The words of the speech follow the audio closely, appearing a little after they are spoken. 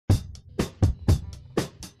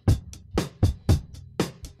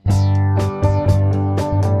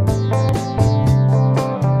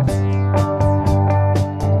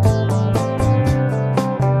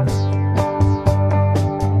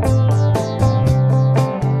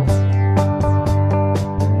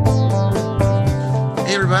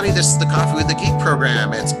everybody. This is the Coffee with the Geek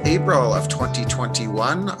program. It's April of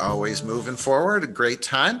 2021. Always moving forward. A great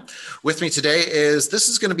time. With me today this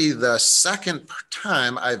is going to be the second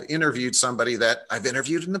time I've interviewed somebody that I've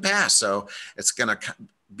interviewed in the past. So it's going to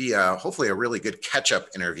be hopefully a really good catch-up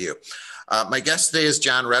interview. My guest today is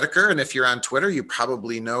John Redeker. And if you're on Twitter, you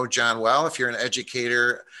probably know John well. If you're an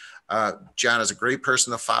educator, John is a great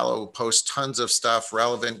person to follow, posts tons of stuff,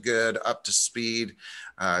 relevant, good, up to speed,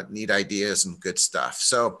 neat ideas and good stuff.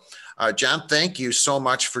 So John, thank you so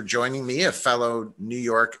much for joining me, a fellow New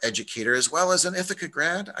York educator, as well as an Ithaca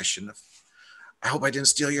grad. I hope I didn't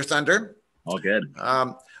steal your thunder. All good.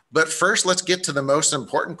 But first, let's get to the most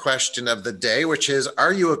important question of the day, which is,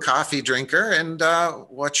 are you a coffee drinker, and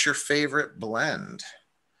what's your favorite blend?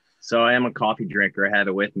 So I am a coffee drinker. I have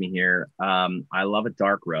it with me here. I love a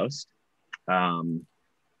dark roast and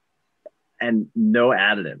no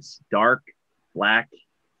additives, dark, black,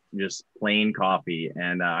 just plain coffee.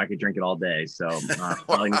 And I could drink it all day. So I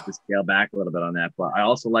probably need to scale back a little bit on that. But I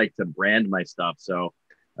also like to brand my stuff. So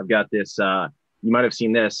I've got this, you might have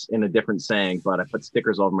seen this in a different saying, but I put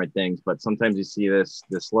stickers all over my things. But sometimes you see this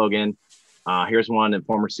slogan. Here's one, a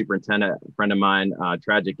former superintendent, a friend of mine,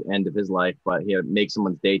 tragic end of his life, but he had make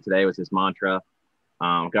someone's day today was his mantra.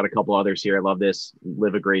 Got a couple others here. I love this,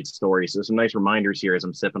 live a great story. So some nice reminders here as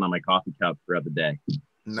I'm sipping on my coffee cup throughout the day.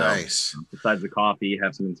 Nice. So, besides the coffee,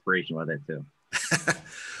 have some inspiration with it too.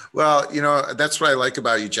 Well, that's what I like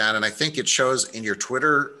about you, John. And I think it shows in your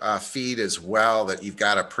Twitter feed as well that you've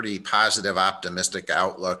got a pretty positive, optimistic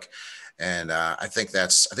outlook. And I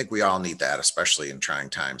think we all need that, especially in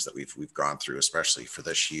trying times that we've gone through, especially for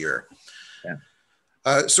this year.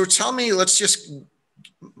 Yeah. So tell me,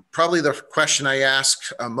 probably the question I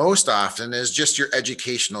ask most often is just your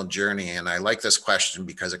educational journey. And I like this question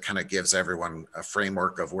because it kind of gives everyone a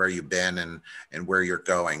framework of where you've been and where you're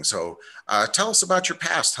going. So tell us about your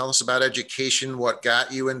past. Tell us about education, what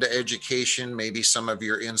got you into education, maybe some of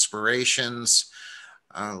your inspirations.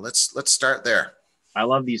 Let's start there. I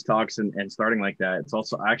love these talks and starting like that. It's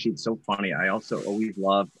also actually, it's so funny. I also always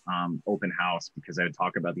love open house because I would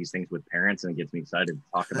talk about these things with parents and it gets me excited to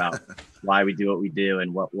talk about why we do what we do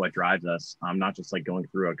and what drives us. Not just like going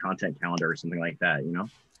through a content calendar or something like that,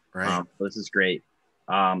 Right. So this is great.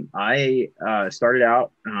 I started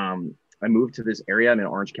out, I moved to this area. I'm in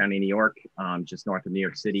Orange County, New York, just north of New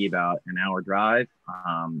York City, about an hour drive.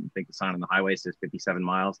 I think the sign on the highway says 57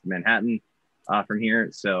 miles to Manhattan. From here.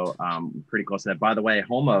 So pretty close to that. By the way,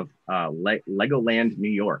 home of Legoland, New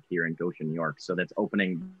York, here in Goshen, New York. So that's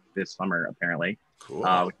opening this summer, apparently. Cool.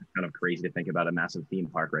 Which is kind of crazy to think about a massive theme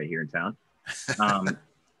park right here in town.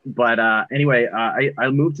 But anyway, I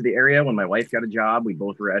moved to the area when my wife got a job. We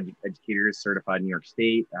both were educators certified in New York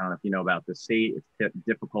State. I don't know if you know about the state. It's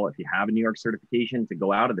difficult if you have a New York certification to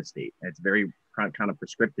go out of the state. It's very kind of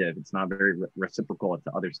prescriptive. It's not very reciprocal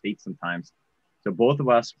to other states sometimes. So both of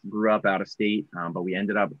us grew up out of state, but we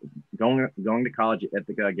ended up going to college at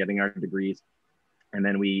Ithaca, getting our degrees. And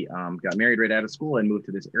then we got married right out of school and moved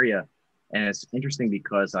to this area. And it's interesting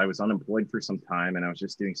because I was unemployed for some time and I was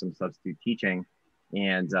just doing some substitute teaching.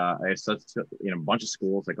 And I substitute in a bunch of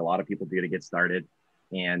schools, like a lot of people do to get started.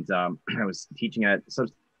 And I was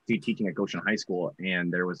substitute teaching at Goshen High School.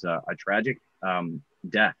 And there was a tragic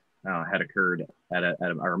death had occurred at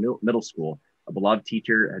our middle school. A beloved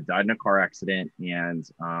teacher had died in a car accident and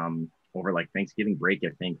over like Thanksgiving break,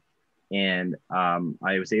 I think. And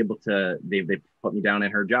I was able to, they put me down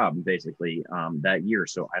in her job basically that year.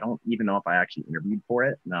 So I don't even know if I actually interviewed for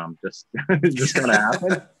it. Just kind of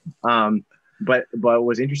happened. But it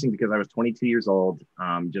was interesting because I was 22 years old,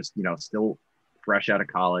 just, still fresh out of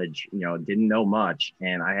college, didn't know much.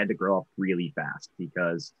 And I had to grow up really fast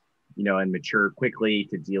because and mature quickly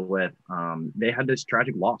to deal with. They had this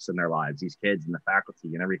tragic loss in their lives, these kids and the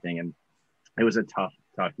faculty and everything. And it was a tough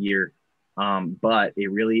year. But it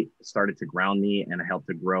really started to ground me and helped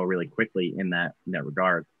to grow really quickly in that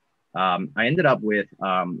regard. I ended up with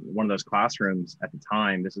one of those classrooms at the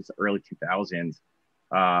time, this is early 2000s,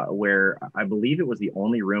 where I believe it was the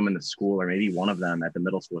only room in the school, or maybe one of them at the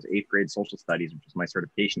middle school, was 8th grade social studies, which was my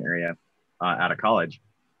certification area out of college.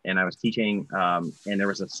 And I was teaching, and there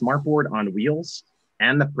was a smart board on wheels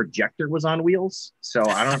and the projector was on wheels. So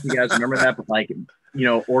I don't know if you guys remember that, but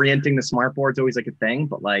orienting the smart board is always like a thing,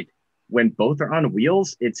 but like when both are on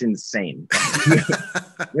wheels, it's insane.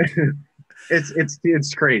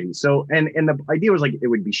 It's crazy. So, and the idea was like, it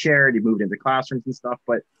would be shared, you moved into classrooms and stuff,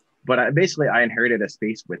 but I inherited a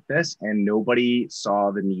space with this and nobody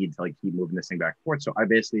saw the need to like keep moving this thing back and forth. So I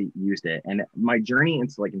basically used it. And my journey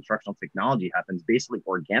into like instructional technology happens basically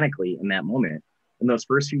organically in that moment. In those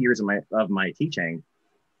first few years of my teaching,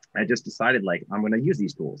 I just decided like, I'm going to use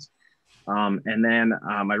these tools. And then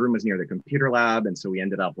my room was near the computer lab. And so we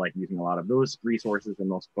ended up like using a lot of those resources and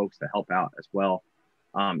those folks to help out as well.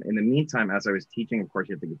 In the meantime, as I was teaching, of course,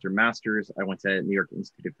 you have to get your master's. I went to New York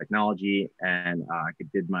Institute of Technology and I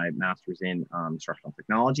did my master's in instructional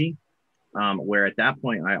technology, where at that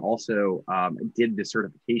point, I also did the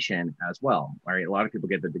certification as well. All right, a lot of people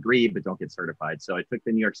get the degree, but don't get certified. So I took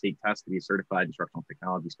the New York State test to be a certified instructional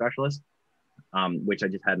technology specialist, which I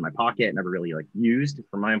just had in my pocket, never really like used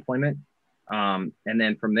for my employment. And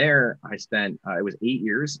then from there, I spent, it was 8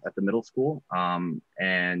 years at the middle school,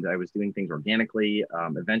 and I was doing things organically.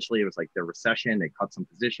 Eventually, it was like the recession, they cut some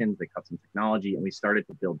positions, they cut some technology, and we started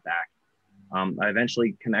to build back. I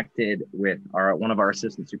eventually connected with one of our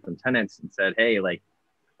assistant superintendents and said, hey, like,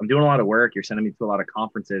 I'm doing a lot of work. You're sending me to a lot of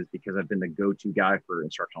conferences because I've been the go-to guy for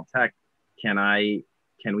instructional tech.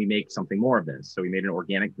 Can we make something more of this? So we made an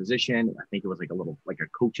organic position. I think it was like a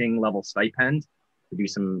coaching level stipend to do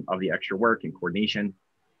some of the extra work and coordination.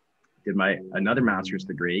 Did another master's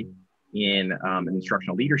degree in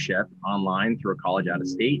instructional leadership online through a college out of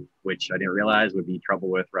state, which I didn't realize would be trouble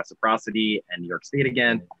with reciprocity and New York State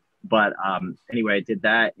again. But anyway, I did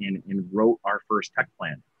that and wrote our first tech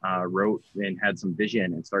plan, wrote and had some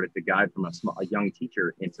vision and started to guide from a young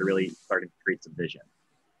teacher into really starting to create some vision.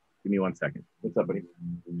 Give me 1 second. What's up, buddy?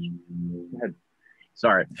 Go ahead.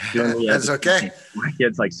 Sorry. That's okay. My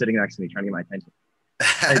kid's like sitting next to me trying to get my attention.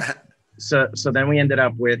 So then we ended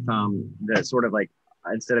up with the sort of like,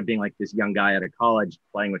 instead of being like this young guy out of college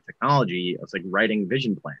playing with technology, I was like writing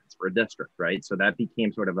vision plans for a district, right? So that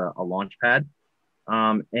became sort of a launch pad.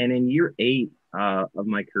 And in year 8 of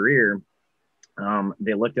my career,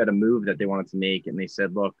 they looked at a move that they wanted to make and they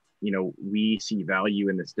said, look, you know, we see value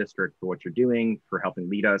in this district for what you're doing, for helping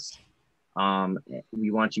lead us.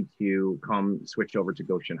 We want you to come switch over to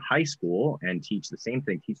Goshen High School and teach the same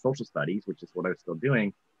thing, teach social studies, which is what I was still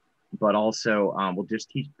doing, but also we'll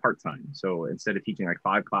just teach part-time. So instead of teaching like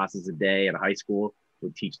 5 classes a day at a high school,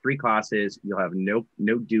 we'll teach 3 classes. You'll have no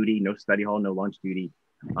duty, no study hall, no lunch duty.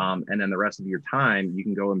 And then the rest of your time, you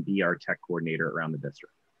can go and be our tech coordinator around the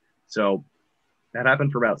district. So that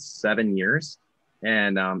happened for about 7 years.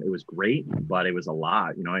 And it was great, but it was a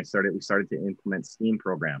lot. You know, we started to implement STEAM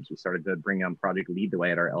programs. We started to bring Project Lead the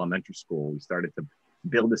Way at our elementary school. We started to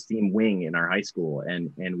build a STEAM wing in our high school,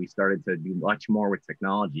 and we started to do much more with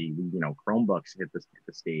technology. Chromebooks hit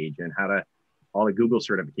the stage, and all the Google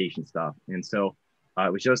certification stuff. And so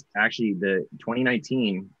it was just actually the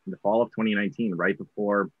fall of 2019, right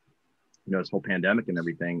before this whole pandemic and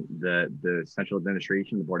everything. The central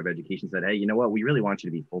administration, the Board of Education said, hey, you know what? We really want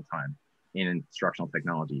you to be full time in instructional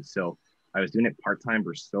technology. So I was doing it part-time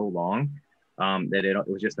for so long that it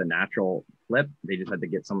was just a natural flip. They just had to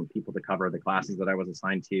get some people to cover the classes that I was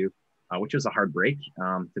assigned to, which was a hard break,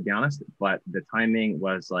 to be honest. But the timing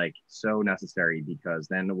was like so necessary, because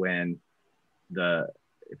then when the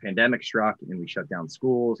pandemic struck and we shut down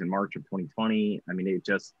schools in March of 2020, I mean, it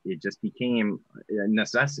just became a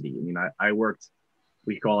necessity. I mean, I worked,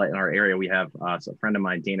 we call it in our area, we have a friend of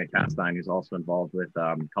mine, Dana Castine, who's also involved with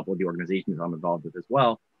a couple of the organizations I'm involved with as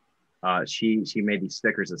well. She made these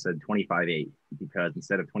stickers that said 25/8, because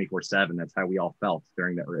instead of 24/7, that's how we all felt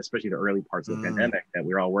during especially the early parts of the pandemic, that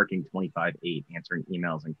we were all working 25/8, answering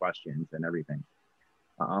emails and questions and everything.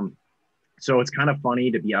 So it's kind of funny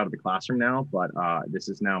to be out of the classroom now, but this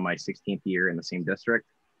is now my 16th year in the same district.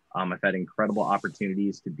 I've had incredible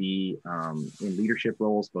opportunities to be in leadership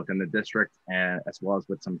roles, both in the district and as well as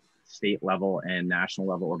with some state level and national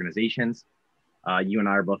level organizations. You and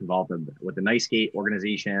I are both involved with the NICE-Gate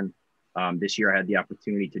organization. This year I had the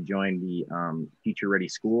opportunity to join the Future Ready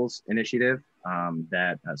Schools initiative.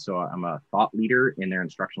 So I'm a thought leader in their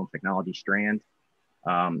instructional technology strand.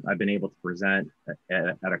 I've been able to present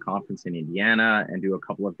at a conference in Indiana and do a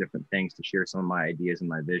couple of different things to share some of my ideas and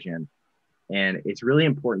my vision. And it's really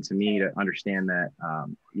important to me to understand that,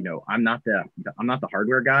 I'm not the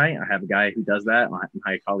hardware guy. I have a guy who does that.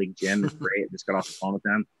 My colleague Jim is great. I just got off the phone with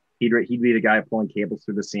him. He'd be the guy pulling cables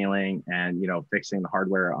through the ceiling and, fixing the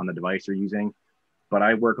hardware on the device you're using. But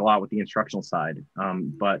I work a lot with the instructional side.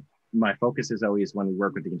 But my focus is always, when we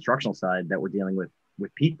work with the instructional side, that we're dealing with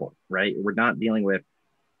people, right? We're not dealing with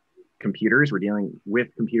computers. We're dealing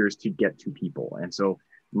with computers to get to people. And so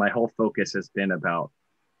my whole focus has been about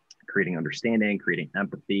creating understanding, creating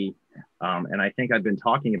empathy. And I think I've been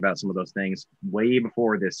talking about some of those things way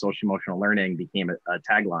before this social emotional learning became a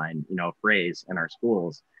tagline, a phrase in our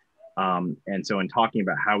schools. And so in talking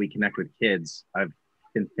about how we connect with kids, I've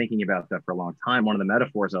been thinking about that for a long time. One of the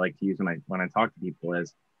metaphors I like to use when I talk to people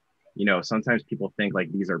is, sometimes people think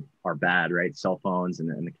like these are bad, right? Cell phones and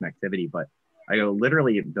the connectivity, but I go,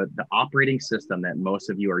 literally, the operating system that most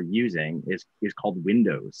of you are using is called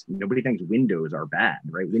Windows. Nobody thinks Windows are bad,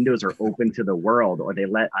 right? Windows are open to the world, or they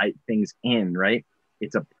let things in, right?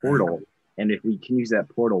 It's a portal. And if we can use that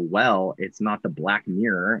portal well, it's not the Black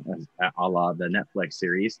Mirror, as a la the Netflix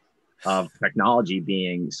series, of technology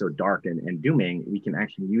being so dark and dooming. We can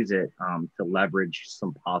actually use it to leverage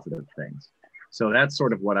some positive things. So that's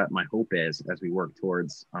sort of what my hope is as we work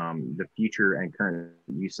towards the future and current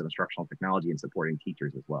use of instructional technology and supporting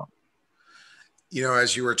teachers as well. You know,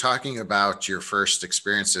 as you were talking about your first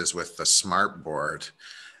experiences with the smart board,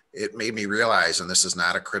 it made me realize, and this is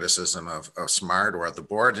not a criticism of smart or the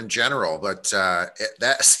board in general, but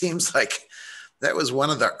that seems like that was one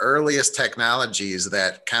of the earliest technologies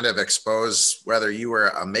that kind of exposed whether you were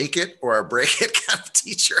a make it or a break it kind of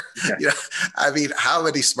teacher. Yeah. You know, I mean, how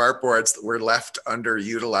many smart boards were left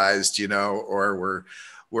underutilized, you know, or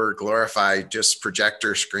were glorified just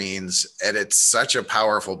projector screens? And it's such a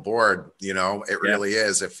powerful board, you know, it really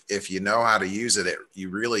is. If you know how to use it, you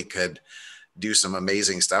really could do some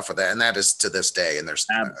amazing stuff with that. And that is to this day. And there's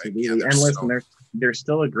absolutely. And listen, there's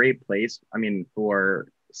still a great place. I mean, for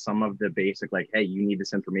some of the basic, like, hey, you need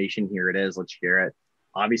this information, here it is, let's share it.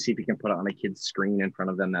 Obviously, if you can put it on a kid's screen in front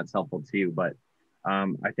of them, that's helpful too. But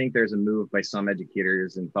I think there's a move by some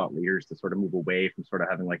educators and thought leaders to sort of move away from sort of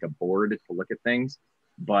having like a board to look at things.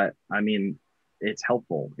 But I mean, it's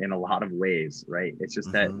helpful in a lot of ways, right? It's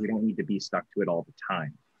just that we don't need to be stuck to it all the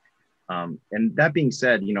time. And that being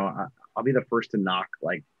said, you know, I'll be the first to knock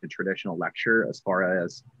like the traditional lecture as far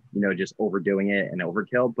as, you know, just overdoing it and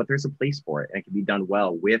overkill, but there's a place for it, and it can be done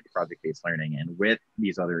well with project-based learning and with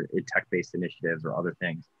these other tech-based initiatives or other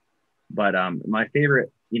things. But my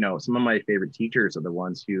favorite, you know, some of my favorite teachers are the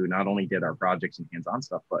ones who not only did our projects and hands-on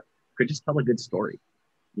stuff, but could just tell a good story.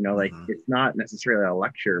 You know, like it's not necessarily a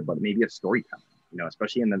lecture, but maybe a storytelling, you know,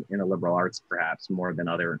 especially in the liberal arts, perhaps more than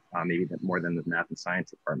other, maybe more than the math and science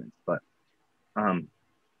departments. But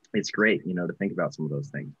it's great, you know, to think about some of those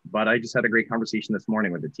things. But I just had a great conversation this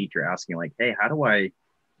morning with a teacher asking like, hey, how do I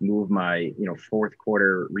move my, you know, fourth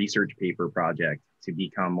quarter research paper project to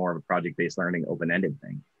become more of a project-based learning, open-ended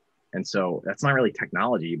thing? And so that's not really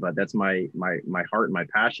technology, but that's my heart and my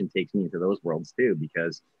passion takes me into those worlds too,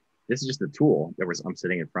 because this is just a tool that I'm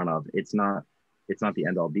sitting in front of. It's not the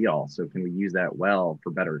end all be all. So can we use that well for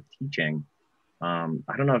better teaching? I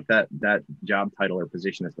don't know if that job title or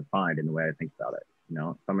position is defined in the way I think about it. You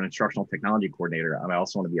know, if I'm an instructional technology coordinator, I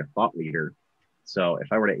also want to be a thought leader. So if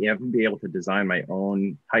I were to be able to design my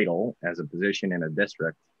own title as a position in a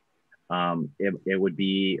district, it would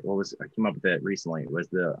be, I came up with it recently. It was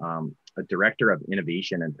a director of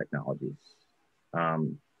innovation and technology.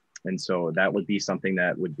 And so that would be something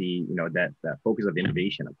that would be, you know, that focus of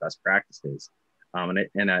innovation of best practices.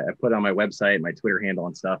 And I put it on my website, my Twitter handle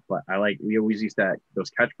and stuff, but we always use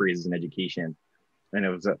those catchphrases in education. And it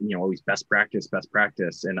was, you know, always best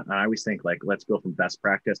practice. And I always think like, let's go from best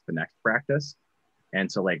practice to next practice. And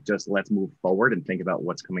so like, just let's move forward and think about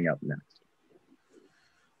what's coming up next.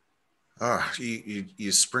 Oh, you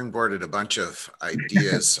springboarded a bunch of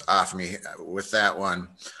ideas off me with that one.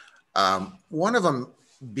 One of them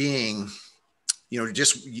being, you know,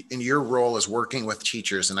 just in your role as working with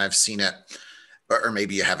teachers, and I've seen it, or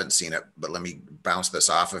maybe you haven't seen it, but let me bounce this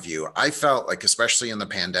off of you. I felt like, especially in the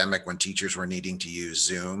pandemic when teachers were needing to use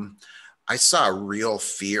Zoom, I saw real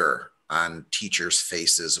fear on teachers'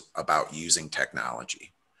 faces about using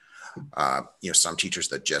technology. You know, some teachers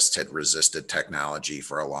that just had resisted technology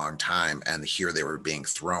for a long time, and here they were being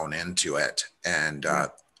thrown into it. And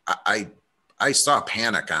I saw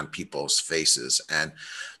panic on people's faces. And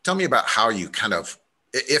tell me about how you kind of,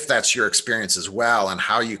 if that's your experience as well, and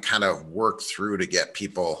how you kind of work through to get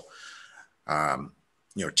people,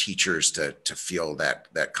 you know, teachers to feel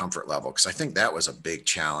that comfort level. Cause I think that was a big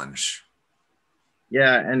challenge.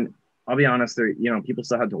 Yeah. And I'll be honest, you know, people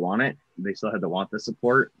still had to want it. They still had to want the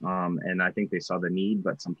support. And I think they saw the need,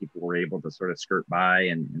 but some people were able to sort of skirt by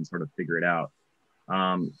and sort of figure it out.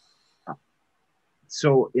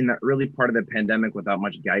 So in the early part of the pandemic, without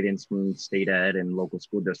much guidance from state ed and local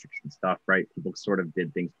school districts and stuff, right, people sort of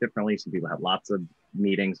did things differently. Some people had lots of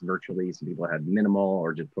meetings virtually. Some people had minimal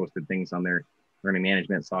or just posted things on their learning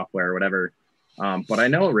management software or whatever. But I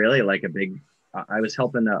know really like I was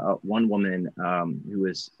helping one woman who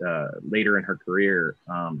was later in her career,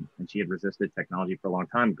 and she had resisted technology for a long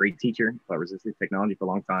time. Great teacher, but resisted technology for a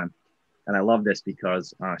long time. And I love this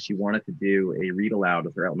because she wanted to do a read aloud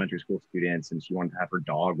with her elementary school students, and she wanted to have her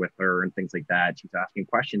dog with her and things like that. She was asking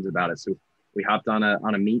questions about it. So we hopped on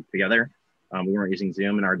a meet together. We weren't using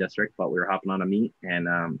Zoom in our district, but we were hopping on a meet,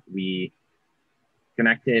 and we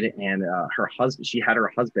connected, and she had her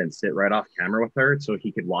husband sit right off camera with her so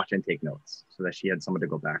he could watch and take notes, so that she had someone to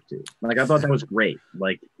go back to. Like, I thought that was great.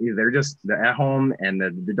 Like, they're at home, and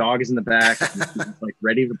the dog is in the back, and she's like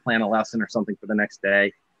ready to plan a lesson or something for the next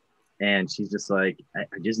day. And she's just like, I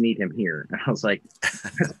just need him here. And I was like,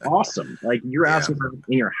 that's awesome. Like, you're asking for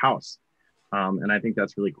in your house. And I think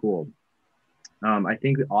that's really cool. I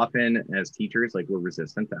think often as teachers, like, we're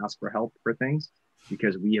resistant to ask for help for things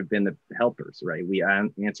because we have been the helpers, right? We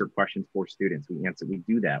answer questions for students. We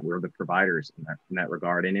do that. We're the providers in that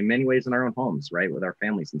regard. And in many ways in our own homes, right? With our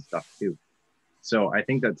families and stuff too. So I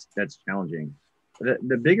think that's challenging.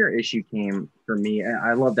 The bigger issue came for me.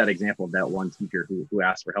 I love that example of that one teacher who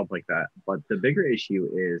asked for help like that. But the bigger issue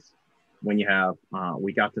is when you have,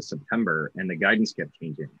 we got to September and the guidance kept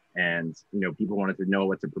changing, and, people wanted to know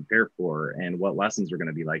what to prepare for and what lessons are going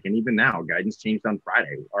to be like. And even now, guidance changed on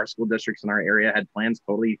Friday. Our school districts in our area had plans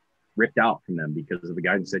totally ripped out from them because of the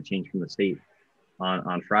guidance that changed from the state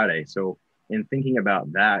on Friday. So in thinking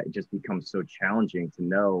about that, it just becomes so challenging to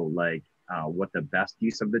know, like, what the best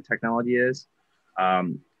use of the technology is.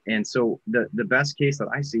 And so the best case that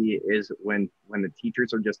I see is when the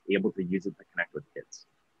teachers are just able to use it to connect with kids.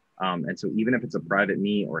 And so even if it's a private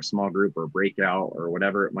meet or a small group or a breakout or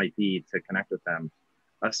whatever it might be to connect with them,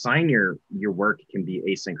 assign your work can be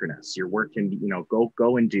asynchronous. Your work can be,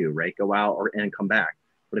 go and do, right? Go out and come back.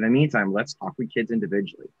 But in the meantime, let's talk with kids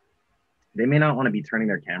individually. They may not want to be turning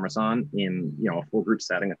their cameras on in, a full group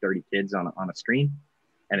setting of 30 kids on a screen.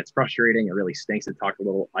 And it's frustrating. It really stinks to talk to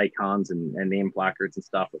little icons and name placards and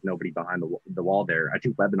stuff with nobody behind the wall there. I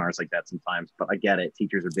do webinars like that sometimes, but I get it.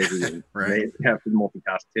 Teachers are busy and right. They have to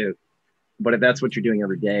multitask too. But if that's what you're doing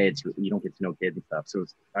every day, you don't get to know kids and stuff. So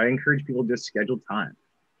I encourage people to just schedule time,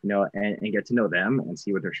 and get to know them and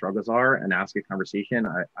see what their struggles are and ask a conversation.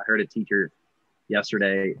 I heard a teacher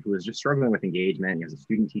yesterday who was just struggling with engagement. He was a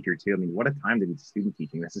student teacher too. I mean, what a time to be student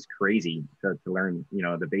teaching. This is crazy to learn,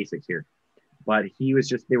 the basics here. But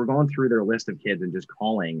they were going through their list of kids and just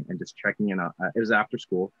calling and just checking in. It was after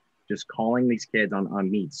school, just calling these kids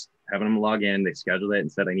on meets, having them log in. They scheduled it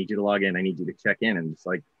and said, I need you to log in. I need you to check in. And just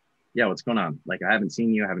like, yeah, what's going on? Like, I haven't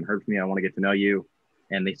seen you. I haven't heard from you. I want to get to know you.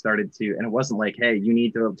 And they started to, and it wasn't like, hey, you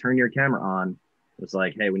need to turn your camera on. It was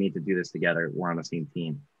like, hey, we need to do this together. We're on the same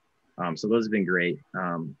team. So those have been great.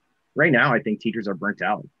 Right now, I think teachers are burnt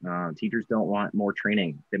out. Teachers don't want more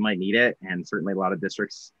training. They might need it. And certainly a lot of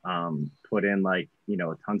districts put in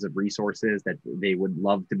tons of resources that they would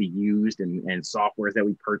love to be used and softwares that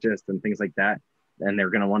we purchased and things like that. And they're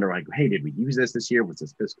going to wonder, like, hey, did we use this year? Was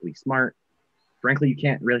this fiscally smart? Frankly, you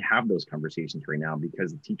can't really have those conversations right now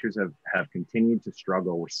because the teachers have continued to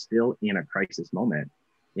struggle. We're still in a crisis moment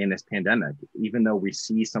in this pandemic, even though we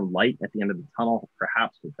see some light at the end of the tunnel,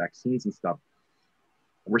 perhaps with vaccines and stuff.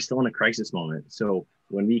 We're still in a crisis moment. So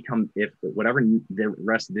when if whatever the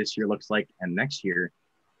rest of this year looks like and next year,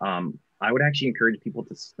 I would actually encourage people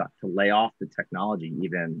to lay off the technology,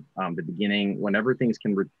 even the beginning, whenever things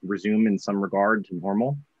can resume in some regard to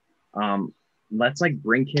normal. Let's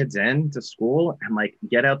bring kids in to school and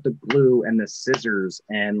get out the glue and the scissors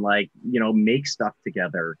and make stuff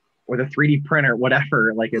together, or the 3D printer,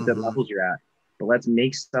 whatever, at the levels you're at. But let's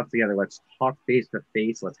make stuff together. Let's talk face to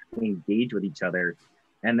face. Let's engage with each other.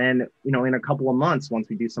 And then, in a couple of months, once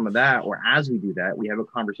we do some of that, or as we do that, we have a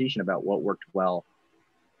conversation about what worked well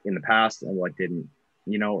in the past and what didn't.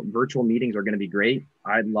 Virtual meetings are going to be great.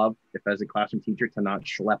 I'd love, if as a classroom teacher, to not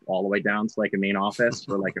schlep all the way down to a main office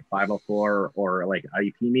or a 504 or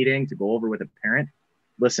IEP meeting to go over with a parent.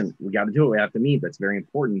 Listen, we got to do it. We have to meet. That's very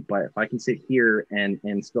important. But if I can sit here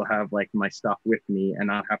and still have my stuff with me and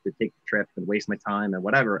not have to take the trip and waste my time and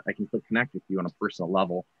whatever, I can still connect with you on a personal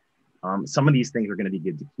level. Some of these things are going to be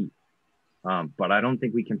good to keep. But I don't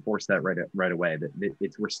think we can force that right away.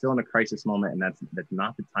 We're still in a crisis moment, and that's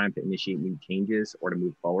not the time to initiate new changes or to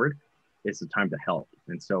move forward. It's the time to help.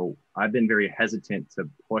 And so I've been very hesitant to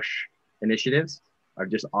push initiatives. I've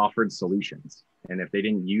just offered solutions. And if they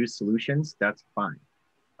didn't use solutions, that's fine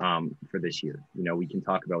for this year. We can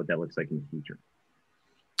talk about what that looks like in the future.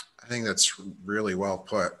 I think that's really well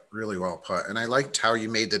put, really well put. And I liked how you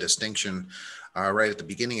made the distinction right at the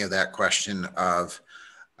beginning of that question of,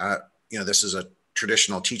 this is a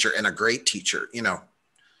traditional teacher and a great teacher. You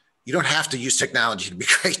don't have to use technology to be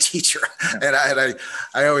a great teacher. Yeah. And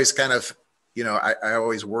I always kind of, I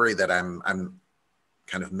always worry that I'm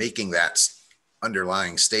kind of making that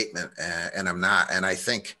underlying statement and I'm not. And I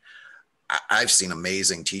think I've seen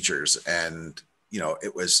amazing teachers, and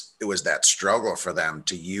it was that struggle for them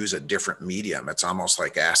to use a different medium. It's almost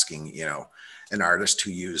like asking an artist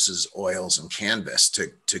who uses oils and canvas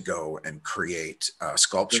to go and create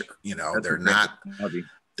sculpture. You know, That's a they're great not analogy.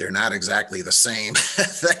 they're not exactly the same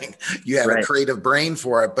thing. You have a Right. creative brain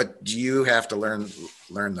for it, but you have to learn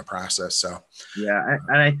the process. So Yeah,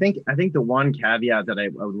 and I think the one caveat that I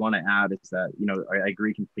would want to add is that, you know, I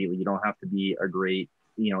agree completely. You don't have to be a great,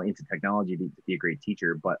 you know, into technology to be a great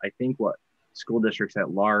teacher. But I think what school districts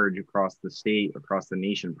at large across the state, across the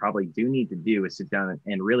nation, probably do need to do is sit down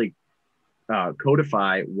and really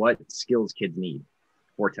codify what skills kids need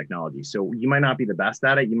for technology. So you might not be the best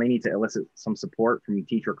at it. You may need to elicit some support from a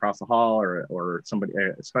teacher across the hall, or somebody,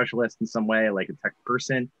 a specialist in some way, like a tech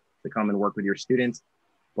person, to come and work with your students.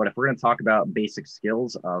 But if we're going to talk about basic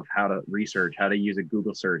skills of how to research, how to use a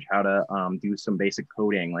Google search, how to do some basic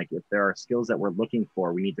coding, like if there are skills that we're looking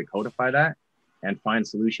for, we need to codify that and find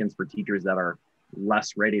solutions for teachers that are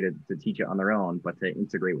less ready to teach it on their own, but to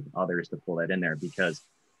integrate with others to pull that in there. Because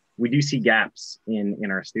we do see gaps in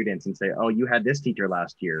our students and say, oh, you had this teacher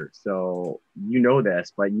last year, so you know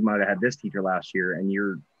this, but you might have had this teacher last year and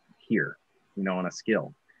you're here, you know, on a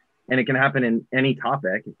skill. And it can happen in any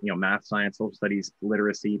topic, you know, math, science, social studies,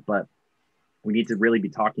 literacy, but we need to really be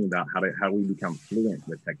talking about how we become fluent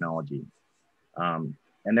with technology.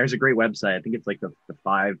 And there's a great website. I think it's like the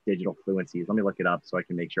 5 digital fluencies. Let me look it up so I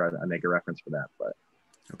can make sure I make a reference for that. But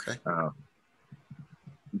okay.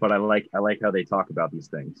 But I like how they talk about these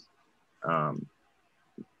things.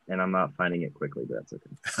 And I'm not finding it quickly, but that's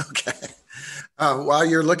okay. Okay. While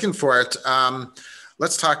you're looking for it,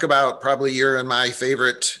 let's talk about probably your and my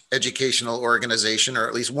favorite educational organization, or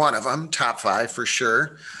at least one of them, top 5 for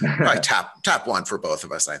sure. Probably top 1 for both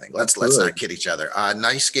of us, I think. Let's not kid each other.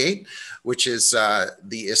 NICEGate, which is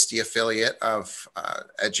the ISTE affiliate of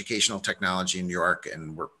Educational Technology in New York,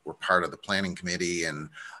 and we're part of the planning committee, and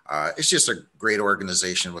it's just a great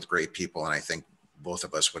organization with great people, and I think both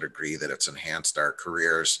of us would agree that it's enhanced our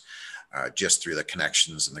careers just through the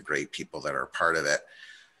connections and the great people that are part of it.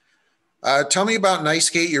 Tell me about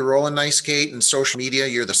NICEGate, your role in NICEGate and social media.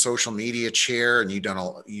 You're the social media chair, and you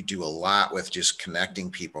do a lot with just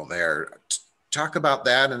connecting people there. Talk about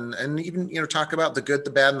that, and even, you know, talk about the good,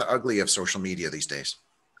 the bad, and the ugly of social media these days.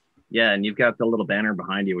 Yeah, and you've got the little banner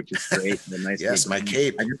behind you, which is great. The NICEGate. Yes, my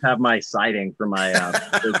cape. I just have my siding for my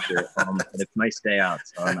picture at home, and it's a nice day out,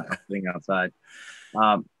 so I'm sitting outside.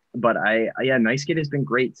 But NICEGate has been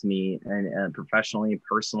great to me, and professionally,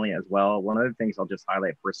 personally as well. One of the things I'll just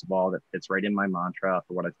highlight, first of all, that fits right in my mantra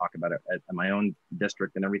for what I talk about at my own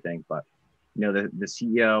district and everything. But, you know, the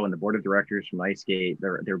CEO and the board of directors from NICEGate,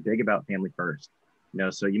 they're big about family first. You know,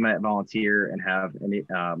 so you might volunteer and have you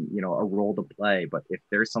know, a role to play, but if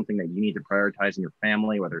there's something that you need to prioritize in your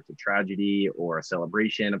family, whether it's a tragedy or a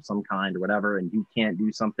celebration of some kind or whatever, and you can't do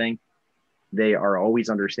something, they are always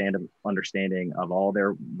understanding of all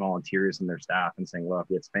their volunteers and their staff, and saying, look,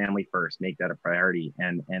 it's family first, make that a priority.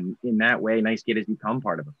 And in that way, NICEGate has become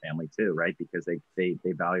part of a family too, right? Because they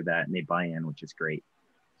value that and they buy in, which is great.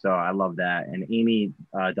 So I love that. And Amy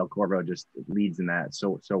Del Corvo just leads in that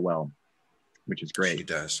so well, which is great. She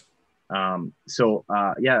does. I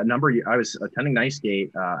was attending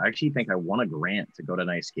NICEGate. I actually think I won a grant to go to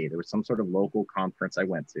NICEGate. There was some sort of local conference I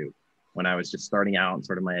went to when I was just starting out in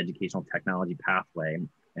sort of my educational technology pathway.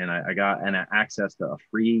 And I got access to a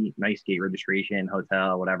free NICEGate registration,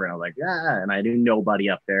 hotel, whatever. And I was like, yeah. And I knew nobody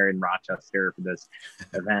up there in Rochester for this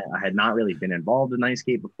event. I had not really been involved in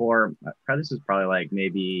NICEGate before. This was probably like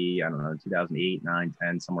maybe, I don't know, 2008, 9,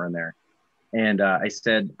 10, somewhere in there. And I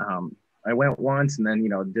said, I went once, and then, you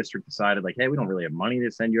know, the district decided, like, hey, we don't really have money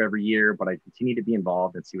to send you every year, but I continue to be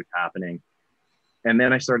involved and see what's happening. And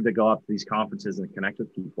then I started to go up to these conferences and connect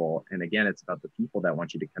with people. And again, it's about the people that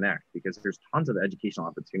want you to connect, because there's tons of educational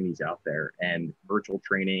opportunities out there, and virtual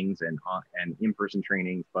trainings and in-person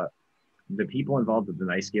trainings. But the people involved with the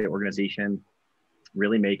NICEGate organization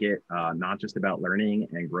really make it not just about learning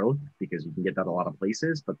and growth, because you can get that a lot of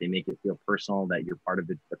places, but they make it feel personal, that you're part of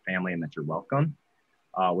the family and that you're welcome.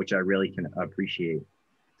 Which I really can appreciate.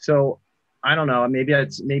 So I don't know, maybe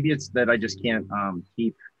it's that I just can't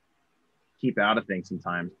keep out of things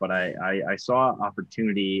sometimes, but I saw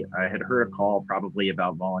opportunity. I had heard a call probably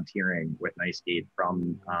about volunteering with NICEGate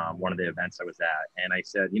from one of the events I was at. And I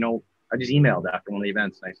said, you know, I just emailed after one of the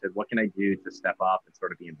events, and I said, what can I do to step up and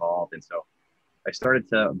sort of be involved? And so I started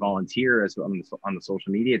to volunteer as on the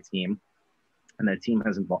social media team. And that team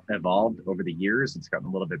has evolved over the years. It's gotten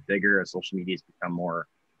a little bit bigger as social media has become more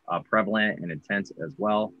prevalent and intense as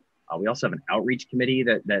well. We also have an outreach committee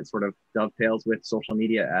that sort of dovetails with social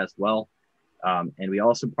media as well. And we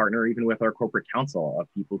also partner even with our corporate council of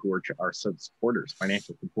people who are supporters,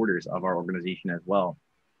 financial supporters of our organization as well.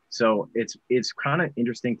 So it's kind of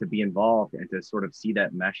interesting to be involved and to sort of see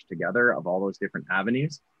that mesh together of all those different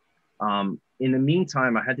avenues. In the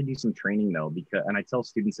meantime, I had to do some training though, because, and I tell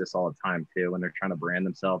students this all the time too, when they're trying to brand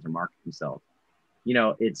themselves or market themselves, you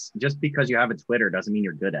know, it's just because you have a Twitter doesn't mean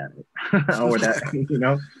you're good at it or that, you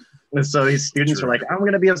know. And so these students True. are like, I'm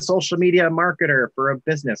going to be a social media marketer for a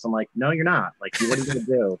business. I'm like, no, you're not. Like, what are you going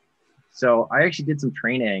to do? So I actually did some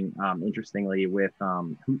training, interestingly, with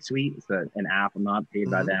Hootsuite. It's an app. I'm not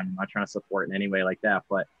paid by them. I'm not trying to support in any way like that.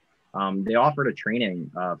 But they offered a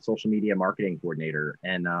training of social media marketing coordinator.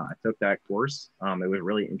 And I took that course. It was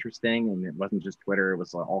really interesting. And it wasn't just Twitter. It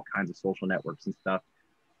was all kinds of social networks and stuff.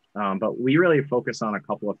 But we really focus on a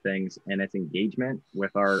couple of things, and it's engagement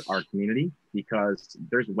with our community, because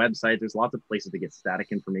there's websites, there's lots of places to get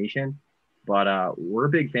static information, but we're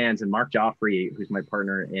big fans. And Mark Joffrey, who's my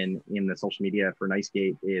partner in the social media for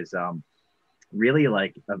Nicegate, is really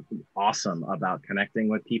like awesome about connecting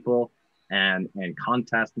with people and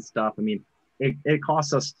contests and stuff. I mean, it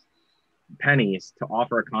costs us pennies to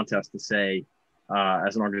offer a contest to say,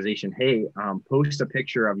 as an organization, hey, post a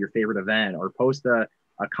picture of your favorite event, or post a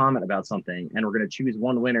comment about something, and we're going to choose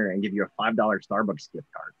one winner and give you a $5 Starbucks gift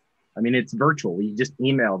card. I mean, it's virtual. We just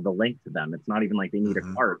emailed the link to them. It's not even like they need a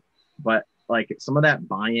card, but like some of that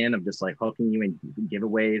buy-in of just like hooking you in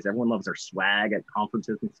giveaways. Everyone loves our swag at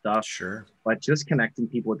conferences and stuff. Sure. But just connecting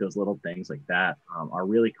people with those little things like that are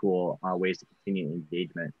really cool ways to continue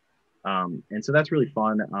engagement. And so that's really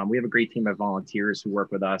fun. We have a great team of volunteers who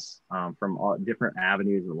work with us from all different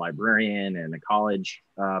avenues, a librarian and a college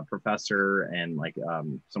professor, and like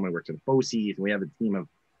someone who works at FOCES. And we have a team of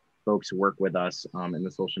folks who work with us in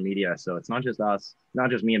the social media. So it's not just us, not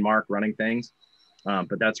just me and Mark running things,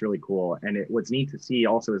 but that's really cool. And what's neat to see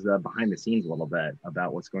also is the behind the scenes a little bit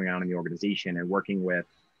about what's going on in the organization, and working with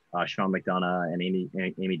Sean McDonough and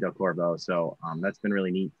Amy DelCorvo. So that's been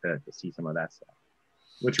really neat to see some of that stuff.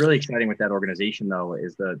 What's really exciting with that organization, though,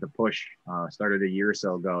 is the push started a year or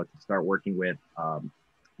so ago to start working with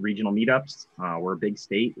regional meetups. We're a big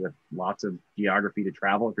state with lots of geography to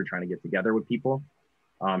travel if you're trying to get together with people.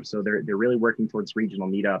 So they're really working towards regional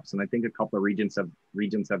meetups, and I think a couple of regions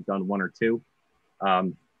have done one or two.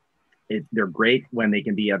 They're great when they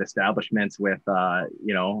can be at establishments with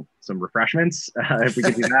some refreshments. If we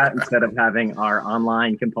could do that instead of having our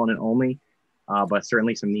online component only. But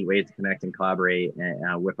certainly some neat ways to connect and collaborate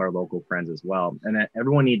with our local friends as well. And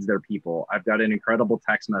everyone needs their people. I've got an incredible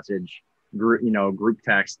text message group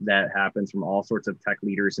text that happens from all sorts of tech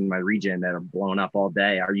leaders in my region that are blown up all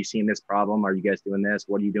day. Are you seeing this problem? Are you guys doing this?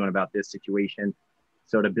 What are you doing about this situation?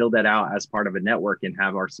 So to build that out as part of a network and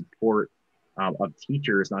have our support of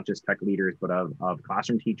teachers, not just tech leaders, but of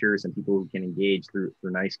classroom teachers and people who can engage through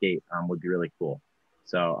Nicegate would be really cool.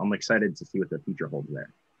 So I'm excited to see what the future holds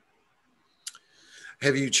there.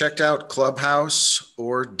 Have you checked out Clubhouse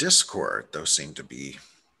or Discord? Those seem to be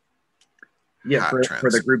for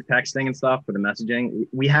the group texting and stuff, for the messaging.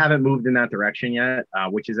 We haven't moved in that direction yet,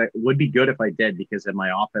 which would be good if I did, because in my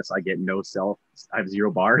office I get I have 0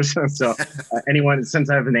 bars. So anyone, since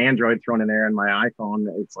I have an Android thrown in there and my iPhone,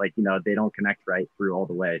 it's like, they don't connect right through all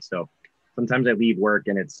the way. So sometimes I leave work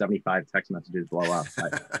and it's 75 text messages blow up.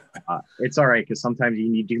 But, it's all right, because sometimes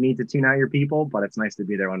you do need to tune out your people, but it's nice to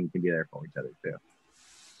be there when we can be there for each other too.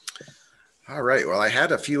 All right. Well, I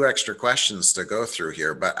had a few extra questions to go through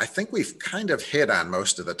here, but I think we've kind of hit on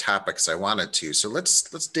most of the topics I wanted to. So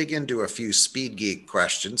let's dig into a few Speed Geek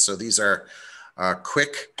questions. So these are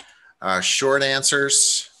quick, short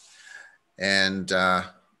answers, and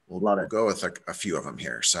we'll go with a few of them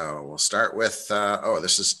here. So we'll start with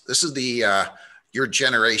this is the your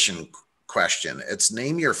generation question. It's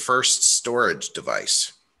name your first storage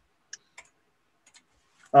device.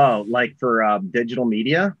 Oh, like for digital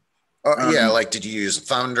media? Oh yeah, like did you use a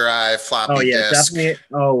thumb drive, floppy disk? Definitely.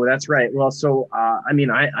 Oh, that's right. Well, so I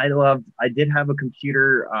did have a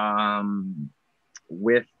computer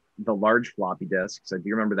with the large floppy disks. I do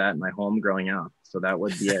remember that in my home growing up. So that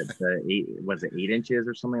would be at the 8 inches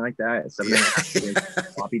or something like that, 7.5 inch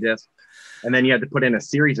floppy disk. And then you had to put in a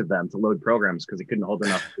series of them to load programs because it couldn't hold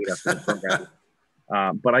enough data for the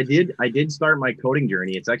program. But I did start my coding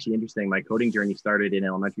journey. It's actually interesting. My coding journey started in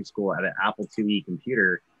elementary school at an Apple IIe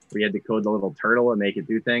computer. We had to code the little turtle and make it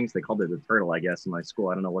do things. They called it the turtle, I guess, in my school.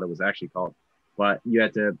 I don't know what it was actually called, but you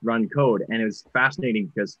had to run code. And it was fascinating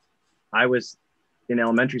because I was in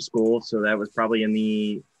elementary school. So that was probably in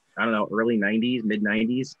the, early 90s, mid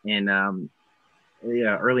 90s. And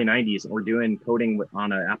early 90s. We're doing coding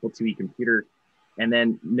on an Apple IIe computer. And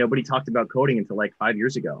then nobody talked about coding until like 5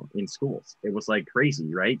 years ago in schools. It was like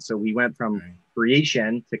crazy, right? So we went from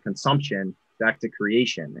creation to consumption back to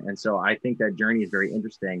creation. And so I think that journey is very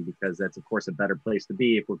interesting because that's, of course, a better place to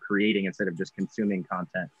be if we're creating instead of just consuming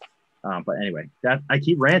content. But anyway, that I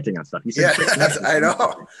keep ranting on stuff. You said, yeah, I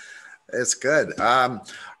know. It's good. All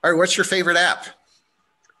right. What's your favorite app?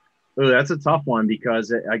 Oh, that's a tough one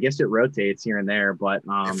because I guess it rotates here and there. But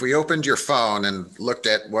if we opened your phone and looked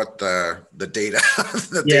at what the data,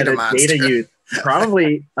 the data monster. Data use,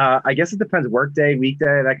 probably, I guess it depends, workday,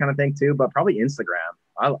 weekday, that kind of thing too, but probably Instagram.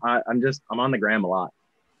 I'm on the gram a lot.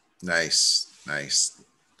 Nice.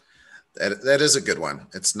 That is a good one.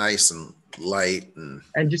 It's nice and light and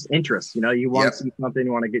just interest. You want to see something,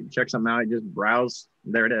 you want to check something out, you just browse.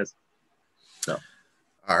 There it is. So,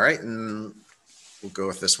 all right, and we'll go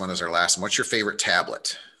with this one as our last one. What's your favorite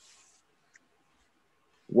tablet?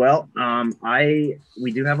 Well,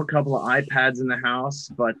 we do have a couple of iPads in the house,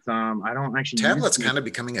 but I don't actually. Tablet's kind of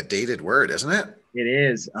becoming a dated word, isn't it? It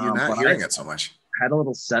is. You're not hearing it so much. I had a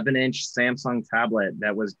little 7-inch Samsung tablet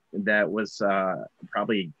that was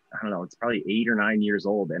probably, I don't know, it's probably 8 or 9 years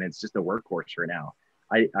old, and it's just a workhorse right now.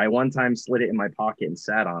 I one time slid it in my pocket and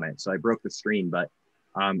sat on it, so I broke the screen, but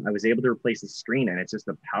I was able to replace the screen, and it's just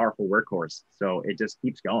a powerful workhorse. So it just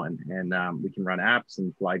keeps going, and we can run apps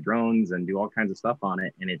and fly drones and do all kinds of stuff on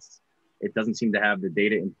it. And it doesn't seem to have the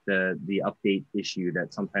data, the update issue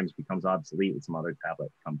that sometimes becomes obsolete with some other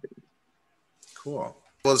tablet companies. Cool.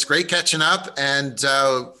 Well, it's great catching up, and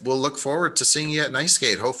we'll look forward to seeing you at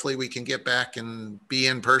NiceGate. Hopefully we can get back and be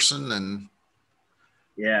in person. And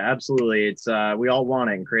yeah, absolutely. It's we all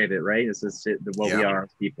want it and crave it, right? This is what we are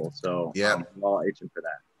as people. So we're all itching for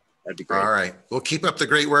that. That'd be great. All right. Well, keep up the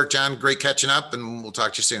great work, John. Great catching up, and we'll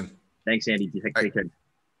talk to you soon. Thanks, Andy. Take care.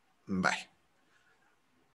 Bye.